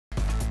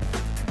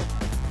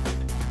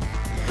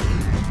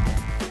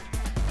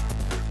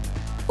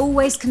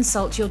Always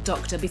consult your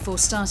doctor before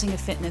starting a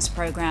fitness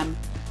program.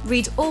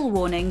 Read all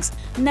warnings,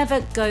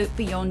 never go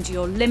beyond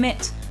your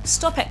limit,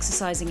 stop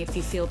exercising if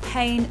you feel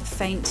pain,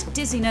 faint,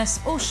 dizziness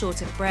or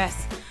short of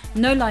breath.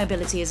 No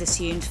liability is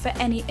assumed for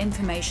any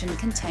information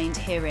contained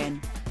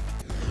herein.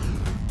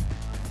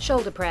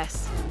 Shoulder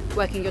press,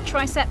 working your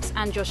triceps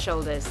and your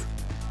shoulders.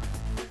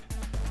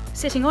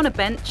 Sitting on a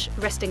bench,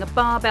 resting a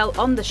barbell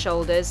on the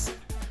shoulders,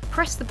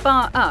 press the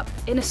bar up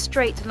in a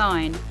straight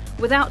line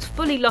without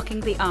fully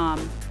locking the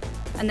arm,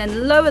 and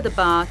then lower the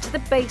bar to the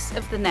base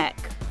of the neck,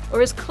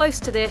 or as close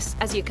to this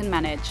as you can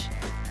manage.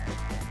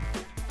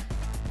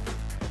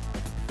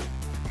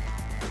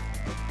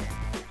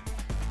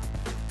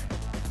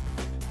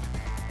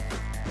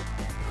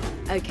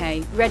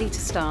 Okay, ready to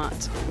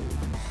start.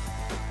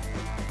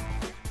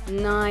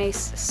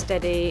 Nice,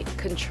 steady,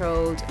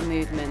 controlled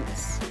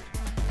movements.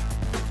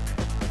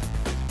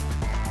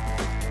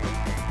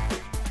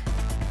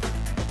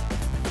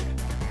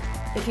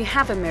 If you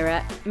have a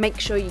mirror, make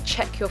sure you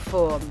check your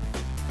form.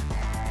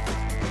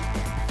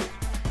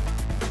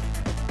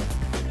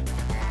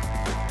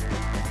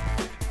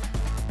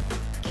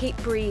 Keep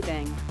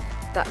breathing.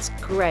 That's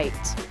great.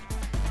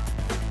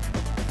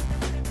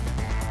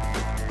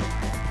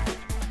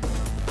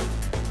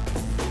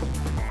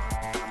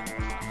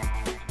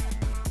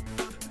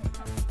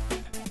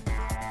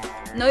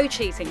 No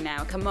cheating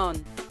now, come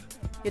on.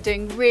 You're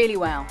doing really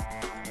well.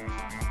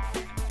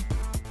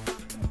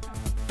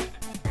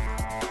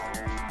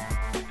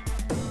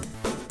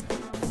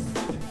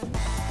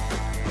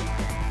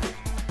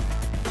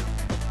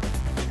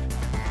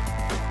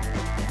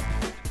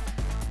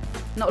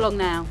 Not long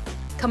now.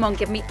 Come on,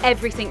 give me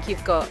everything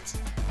you've got.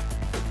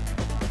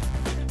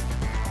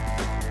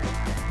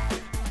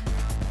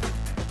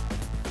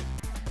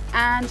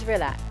 And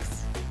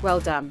relax.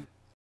 Well done.